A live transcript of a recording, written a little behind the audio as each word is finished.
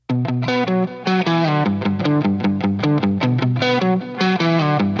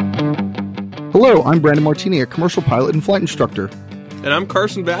Hello, I'm Brandon Martini, a commercial pilot and flight instructor. And I'm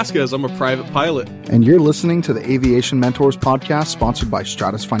Carson Vasquez. I'm a private pilot. And you're listening to the Aviation Mentors podcast, sponsored by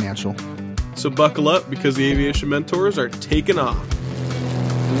Stratus Financial. So buckle up, because the Aviation Mentors are taking off.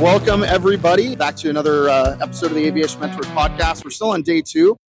 Welcome, everybody, back to another episode of the Aviation Mentors podcast. We're still on day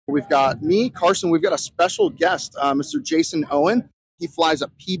 2. We've got me, Carson. We've got a special guest, Mr. Jason Owen. He flies a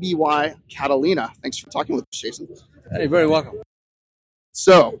PBY Catalina. Thanks for talking with us, Jason. Hey, you're very welcome.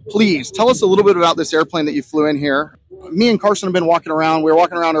 So, please, tell us a little bit about this airplane that you flew in here. Me and Carson have been walking around. We were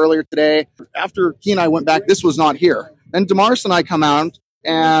walking around earlier today. After he and I went back, this was not here. Then Damaris and I come out,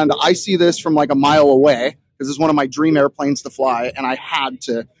 and I see this from like a mile away, because this is one of my dream airplanes to fly, and I had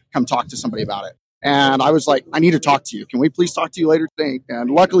to come talk to somebody about it. And I was like, I need to talk to you. Can we please talk to you later today? And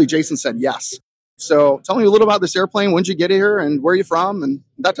luckily, Jason said yes. So tell me a little about this airplane. When did you get it here, and where are you from, and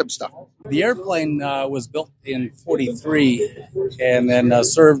that type of stuff? The airplane was built in 43 and then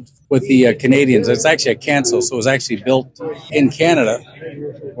served with the Canadians. It's actually a Canso, so it was actually built in Canada,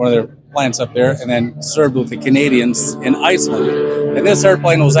 one of their plants up there, and then served with the Canadians in Iceland. And this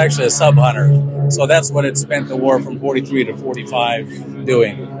airplane was actually a sub-hunter, so that's what it spent the war from 43 to 45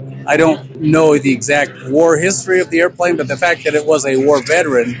 doing. I don't know the exact war history of the airplane, but the fact that it was a war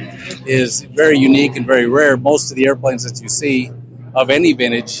veteran is very unique and very rare. Most of the airplanes that you see of any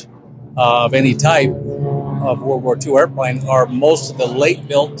vintage, of any type of World War II airplane, are most of the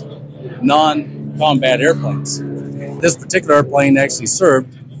late-built non-combat airplanes. This particular airplane actually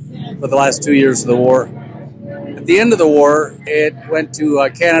served for the last 2 years of the war. At the end of the war, it went to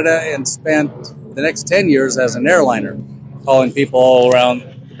Canada and spent the next 10 years as an airliner, calling people all around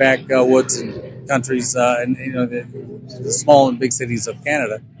the backwoods and countries and the small and big cities of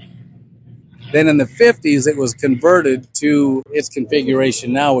Canada. Then in the 50s, it was converted to its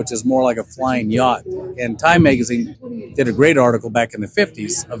configuration now, which is more like a flying yacht. And Time magazine did a great article back in the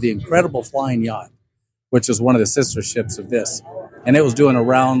 50s of the incredible flying yacht, which was one of the sister ships of this. And it was doing a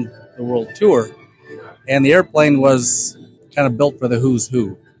round the world tour. And the airplane was kind of built for the who's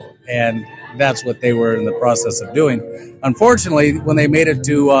who. And that's what they were in the process of doing. Unfortunately, when they made it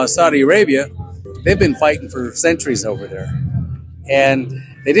to Saudi Arabia, they've been fighting for centuries over there. And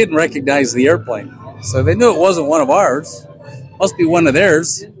they didn't recognize the airplane. So they knew it wasn't one of ours. Must be one of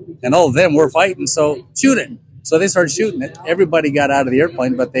theirs. And all of them were fighting, so shoot it. So they started shooting it. Everybody got out of the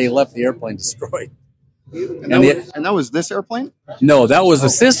airplane, but they left the airplane destroyed. And that was this airplane? No, that was a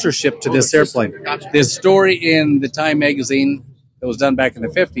sister ship to this airplane. Gotcha. This story in the Time magazine that was done back in the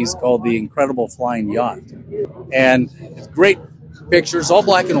 50s called The Incredible Flying Yacht. And it's great pictures, all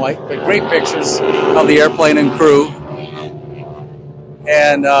black and white, but great pictures of the airplane and crew.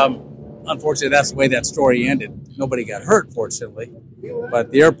 And unfortunately, that's the way that story ended. Nobody got hurt, fortunately, but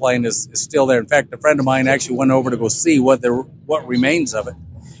the airplane is still there. In fact, a friend of mine actually went over to go see what remains of it.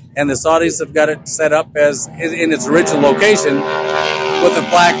 And the Saudis have got it set up as in its original location with a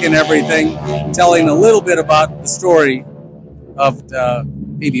plaque and everything, telling a little bit about the story of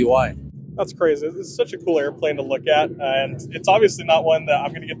PBY. That's crazy. It's such a cool airplane to look at, and it's obviously not one that I'm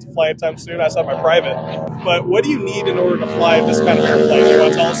going to get to fly anytime soon. I saw my private. But what do you need in order to fly this kind of airplane? Do you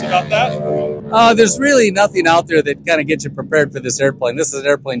want to tell us about that? There's really nothing out there that kind of gets you prepared for this airplane. This is an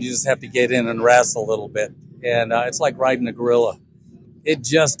airplane you just have to get in and wrestle a little bit. And it's like riding a gorilla. It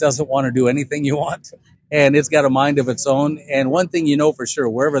just doesn't want to do anything you want. And it's got a mind of its own. And one thing you know for sure,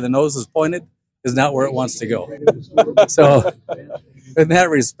 wherever the nose is pointed is not where it wants to go. So in that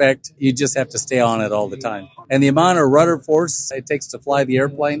respect, you just have to stay on it all the time. And the amount of rudder force it takes to fly the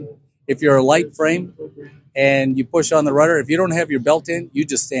airplane, if you're a light frame and you push on the rudder, if you don't have your belt in, you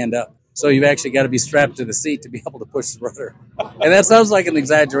just stand up. So you've actually got to be strapped to the seat to be able to push the rudder. And that sounds like an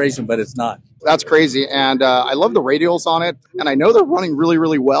exaggeration, but it's not. That's crazy. And I love the radials on it. And I know they're running really,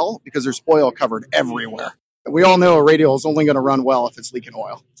 really well because there's oil covered everywhere. We all know a radial is only going to run well if it's leaking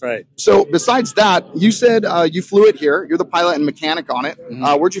oil. That's right. So besides that, you said you flew it here. You're the pilot and mechanic on it.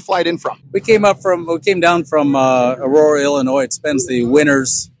 Mm-hmm. Where'd you fly it in from? We came down from Aurora, Illinois. It spends the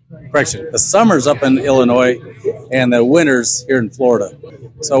the summers up in Illinois and the winters here in Florida.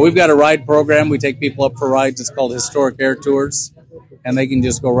 So we've got a ride program. We take people up for rides. It's called Historic Air Tours, and they can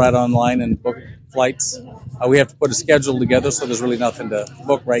just go right online and book flights. We have to put a schedule together, so there's really nothing to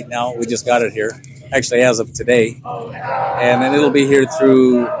book right now. We just got it here, actually as of today. And then it'll be here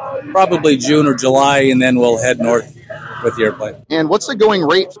through probably June or July, and then we'll head north with the airplane. And what's the going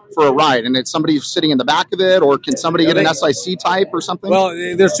rate for a ride? And it's somebody sitting in the back of it, or can somebody get an SIC type or something? Well,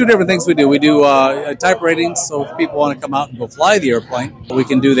 there's two different things we do. We do type ratings, so if people want to come out and go fly the airplane, we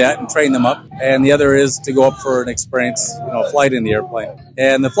can do that and train them up. And the other is to go up for an experience, flight in the airplane.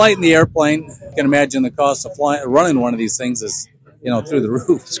 And the flight in the airplane, you can imagine the cost of running one of these things is through the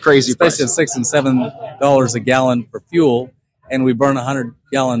roof. It's crazy, especially at $6 and $7 a gallon for fuel, and we burn 100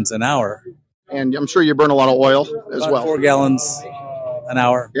 gallons an hour. And I'm sure you burn a lot of oil as About well. 4 gallons an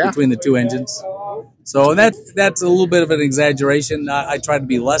hour Yeah. between the two engines. So that's a little bit of an exaggeration. I try to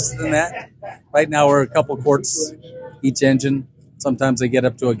be less than that. Right now we're a couple quarts each engine. Sometimes they get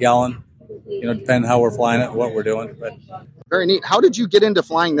up to a gallon, depending how we're flying it and what we're doing. But Very neat. How did you get into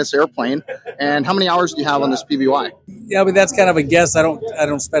flying this airplane, and how many hours do you have on this PBY? yeah, but that's kind of a guess. I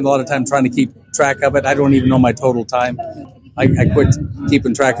don't spend a lot of time trying to keep track of it. I don't even know my total time. I quit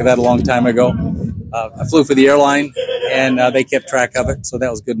keeping track of that a long time ago. I flew for the airline, and they kept track of it, so that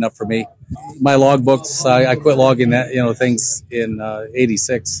was good enough for me. My logbooks, I quit logging that, things in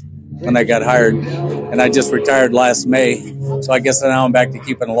 '86 when I got hired, and I just retired last May. So I guess now I'm back to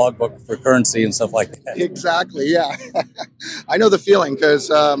keeping a logbook for currency and stuff like that. Exactly, yeah. I know the feeling because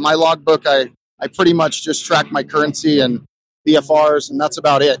my logbook, I pretty much just track my currency and VFRs, and that's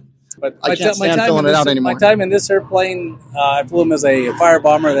about it. But I can't stand filling it out anymore. My time in this airplane, I flew him as a fire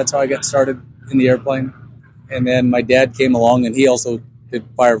bomber. That's how I got started in the airplane. And then my dad came along, and he also did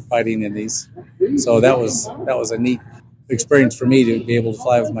firefighting in these. So that was a neat experience for me to be able to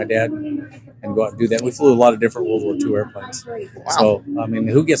fly with my dad and go out and do that. We flew a lot of different World War II airplanes. Wow. So,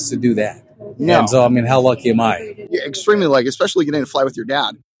 who gets to do that? No. And so, how lucky am I? Yeah, extremely lucky, especially getting to fly with your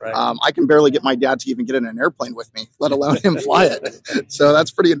dad. Right. I can barely get my dad to even get in an airplane with me, let alone him fly it. So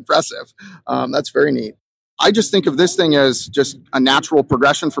that's pretty impressive. That's very neat. I just think of this thing as just a natural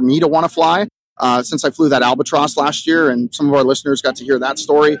progression for me to want to fly. Since I flew that Albatross last year, and some of our listeners got to hear that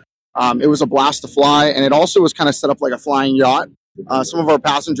story, it was a blast to fly, and it also was kind of set up like a flying yacht. Some of our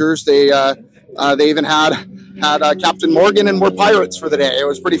passengers, they even had Captain Morgan and more pirates for the day. It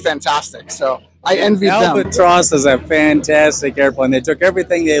was pretty fantastic. So I envied them. Albatross is a fantastic airplane. They took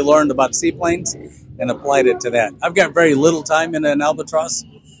everything they learned about seaplanes and applied it to that. I've got very little time in an Albatross.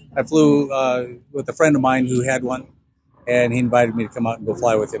 I flew with a friend of mine who had one, and he invited me to come out and go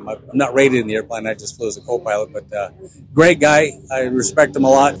fly with him. I'm not rated in the airplane. I just flew as a co-pilot, but great guy. I respect him a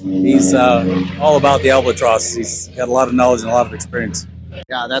lot. He's all about the Albatross. He's got a lot of knowledge and a lot of experience.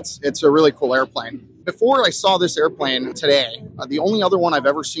 Yeah, it's a really cool airplane. Before I saw this airplane today, the only other one I've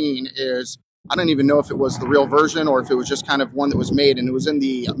ever seen is, I don't even know if it was the real version or if it was just kind of one that was made, and it was in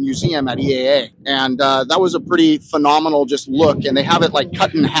the museum at EAA. And that was a pretty phenomenal just look, and they have it like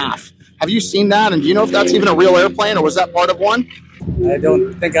cut in half. Have you seen that? And do you know if that's even a real airplane, or was that part of one? I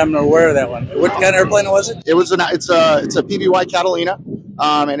don't think I'm aware of that one. What kind of airplane was it? It's a PBY Catalina,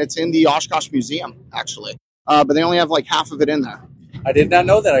 and it's in the Oshkosh Museum, actually. But they only have like half of it in there. I did not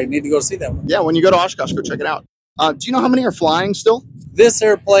know that. I need to go see that one. Yeah, when you go to Oshkosh, go check it out. Do you know how many are flying still? This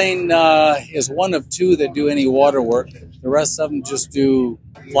airplane is one of two that do any water work. The rest of them just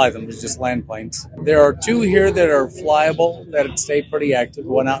fly them. It's just land planes. There are two here that are flyable that stay pretty active,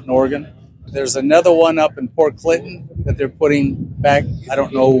 one out in Oregon. There's another one up in Port Clinton that they're putting back. I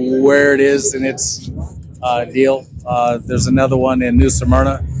don't know where it is in its deal. There's another one in New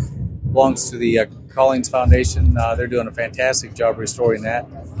Smyrna. Belongs to the Collins Foundation. They're doing a fantastic job restoring that.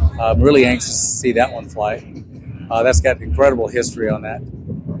 I'm really anxious to see that one fly. That's got incredible history on that.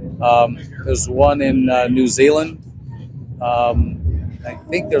 There's one in New Zealand. I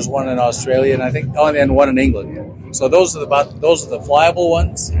think there's one in Australia, and one in England. So those are the flyable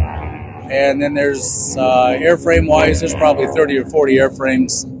ones. And then there's airframe wise, there's probably 30 or 40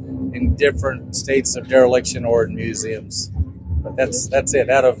 airframes in different states of dereliction or in museums. But that's it.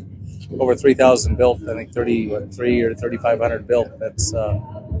 Out of over 3,000 built, I think 33 or 3,500 built. That's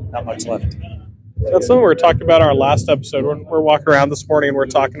not much left. That's something we were talking about in our last episode. We're walking around this morning and we're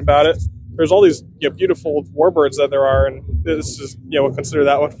talking about it. There's all these beautiful warbirds that there are, and this is we'll consider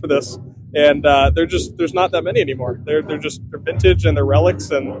that one for this. And there's not that many anymore. They're vintage and they're relics,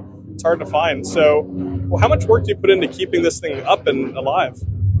 and it's hard to find. So, how much work do you put into keeping this thing up and alive?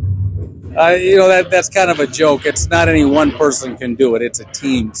 That's kind of a joke. It's not any one person can do it. It's a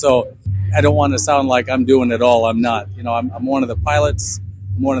team. So I don't want to sound like I'm doing it all. I'm not. I'm one of the pilots.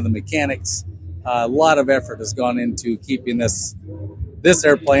 I'm one of the mechanics. A lot of effort has gone into keeping this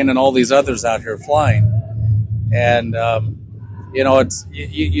airplane and all these others out here flying. And, it's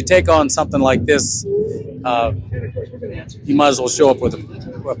you take on something like this, you might as well show up with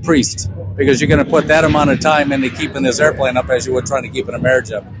a priest, because you're going to put that amount of time into keeping this airplane up as you would trying to keep an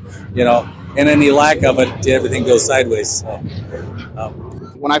Amerijet up, and any lack of it, everything goes sideways. So,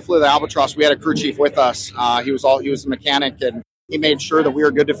 when I flew the Albatross, we had a crew chief with us. He was a mechanic, and he made sure that we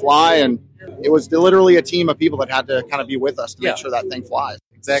were good to fly, and it was literally a team of people that had to kind of be with us to make sure that thing flies.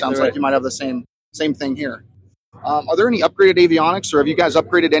 Exactly. Sounds right. like you might have the same thing here. Are there any upgraded avionics, or have you guys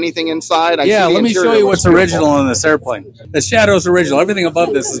upgraded anything inside? I see the let me interior show you looks what's beautiful. original in this airplane. The Shadow's original. Everything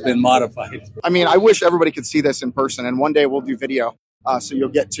above this has been modified. I mean, I wish everybody could see this in person, and one day we'll do video, so you'll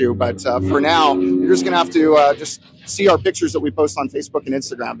get to. But for now, you're just going to have to just see our pictures that we post on Facebook and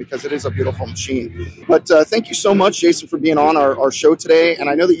Instagram, because it is a beautiful machine. But thank you so much, Jason, for being on our show today. And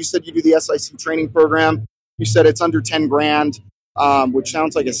I know that you said you do the SIC training program. You said it's under 10 grand. Which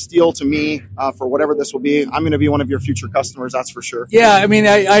sounds like a steal to me for whatever this will be. I'm going to be one of your future customers, that's for sure. Yeah, I mean,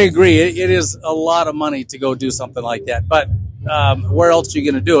 I agree. It is a lot of money to go do something like that. But where else are you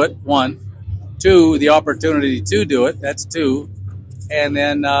going to do it? One. Two, the opportunity to do it. That's two. And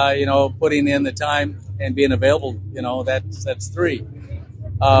then, putting in the time and being available, that's three.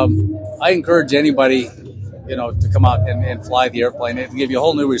 I encourage anybody, to come out and fly the airplane. It'll give you a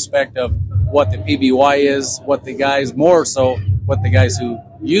whole new respect of what the PBY is, what the guys who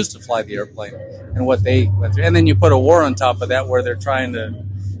used to fly the airplane and what they went through. And then you put a war on top of that where they're trying to,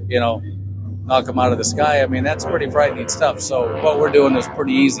 knock them out of the sky. I mean, that's pretty frightening stuff. So what we're doing is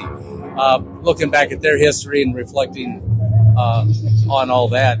pretty easy. Looking back at their history and reflecting on all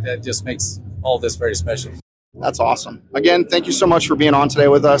that, that just makes all this very special. That's awesome. Again, thank you so much for being on today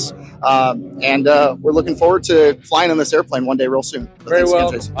with us. And we're looking forward to flying in this airplane one day real soon. Very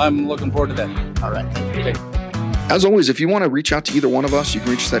well. I'm looking forward to that. All right. Thank you. Okay. As always, if you want to reach out to either one of us, you can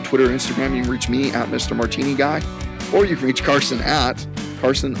reach us at Twitter or Instagram. You can reach me at Mr. Martini Guy, or you can reach Carson at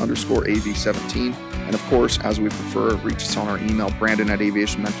Carson_AV17. And of course, as we prefer, reach us on our email,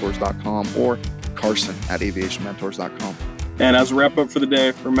 Brandon@aviationmentors.com or Carson@aviationmentors.com. And as a wrap up for the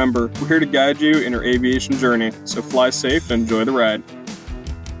day, remember, we're here to guide you in your aviation journey. So fly safe and enjoy the ride.